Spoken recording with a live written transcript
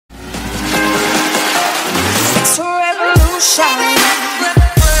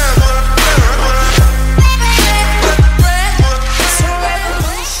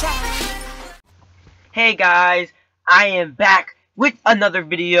Hey guys, I am back with another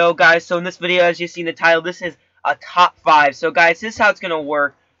video, guys. So in this video, as you see in the title, this is a top 5. So guys, this is how it's gonna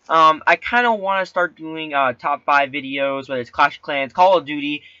work. I kind of want to start doing top 5 videos, whether it's Clash of Clans, Call of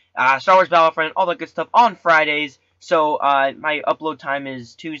Duty, Star Wars Battlefront, all that good stuff on Fridays. So my upload time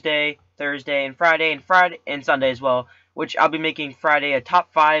is Tuesday, Thursday, and Friday, and Sunday as well. Which I'll be making Friday a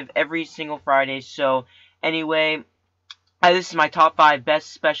top 5 every single Friday. So anyway, this is my top 5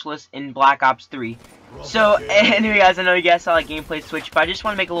 best specialists in Black Ops 3. So, anyway guys, I know you guys saw a gameplay switch, but I just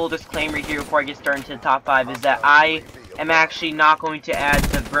want to make a little disclaimer here before I get started into the top 5, is that I am actually not going to add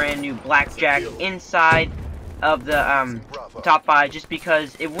the brand new Blackjack inside of the top 5, just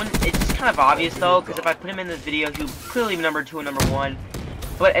because it's just kind of obvious though, because if I put him in this video, he would clearly be number 2 and number 1.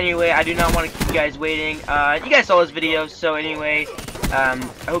 But anyway, I do not want to keep you guys waiting. You guys saw this video, so anyway, I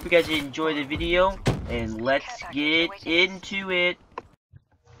hope you guys enjoy the video, and let's get into it.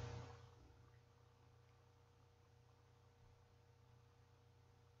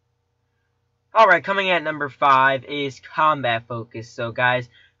 Alright, coming at number 5 is Combat Focus. So guys,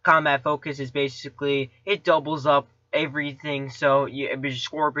 Combat Focus is basically, it doubles up everything, so your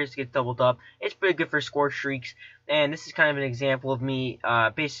score basically gets doubled up. It's pretty good for score streaks, and this is kind of an example of me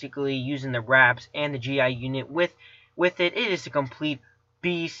basically using the wraps and the GI unit with it. It is a complete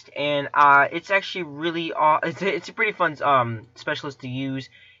beast, and it's actually really it's a pretty fun specialist to use,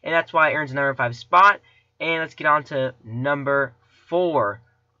 and that's why it earns a number 5 spot. And let's get on to number 4.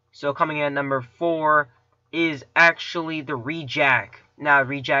 So coming in at number 4 is actually the Rejack. Now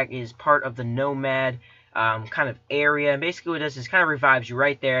Rejack is part of the Nomad kind of area, and basically what it does is kind of revives you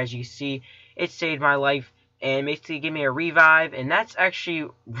right there. As you can see, it saved my life and basically gave me a revive, and that's actually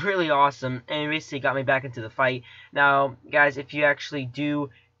really awesome, and it basically got me back into the fight. Now guys, if you actually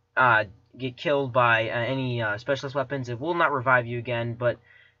do get killed by any specialist weapons, it will not revive you again, but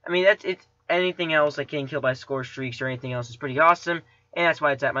I mean, it's anything else like getting killed by score streaks or anything else is pretty awesome, and that's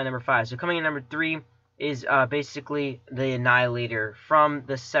why it's at my number 5. So coming in number 3 is basically the Annihilator from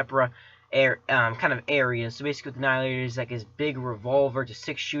the Sepra kind of area. So basically what the Annihilator is like his big revolver to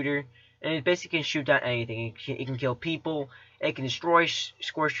 6-shooter, and it basically can shoot down anything. It can kill people, it can destroy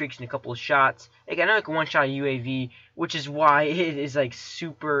score streaks in a couple of shots. I know it can one-shot a UAV, which is why it is like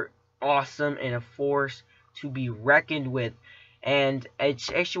super awesome and a force to be reckoned with. And it's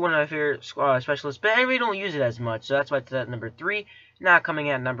actually one of my favorite specialists, but I really don't use it as much, so that's why it's at number 3. Now coming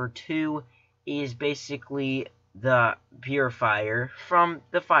at number 2 is basically the Purifier from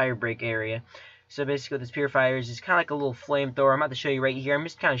the Firebreak area. So basically what this Purifier is kind of like a little flamethrower. I'm about to show you right here. I'm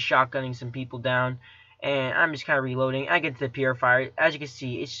just kind of shotgunning some people down, and I'm just kind of reloading. I get to the Purifier. As you can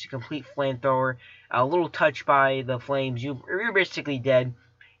see, it's just a complete flamethrower. A little touch by the flames, you're basically dead.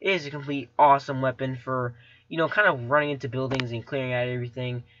 It is a complete awesome weapon for, you know, kind of running into buildings and clearing out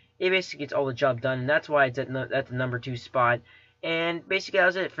everything. It basically gets all the job done, and that's why it's at the number 2 spot. And basically that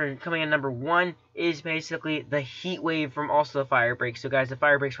was it for coming in. Number 1 is basically the Heat Wave from also the Firebreak. So guys, the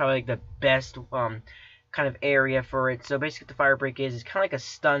Firebreak's probably like the best kind of area for it. So basically what the Firebreak is kind of like a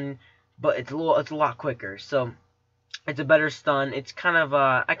stun, but it's a lot quicker. So it's a better stun. It's kind of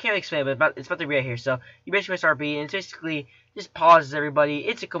I can't explain it, but it's about to be right here. So you basically press RB, and it's basically just pauses everybody.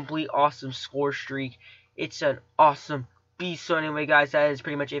 It's a complete awesome score streak. It's an awesome beast. So anyway guys, that is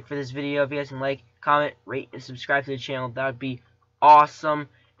pretty much it for this video. If you guys can like, comment, rate, and subscribe to the channel, that would be awesome.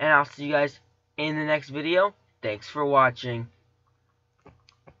 And I'll see you guys in the next video. Thanks for watching.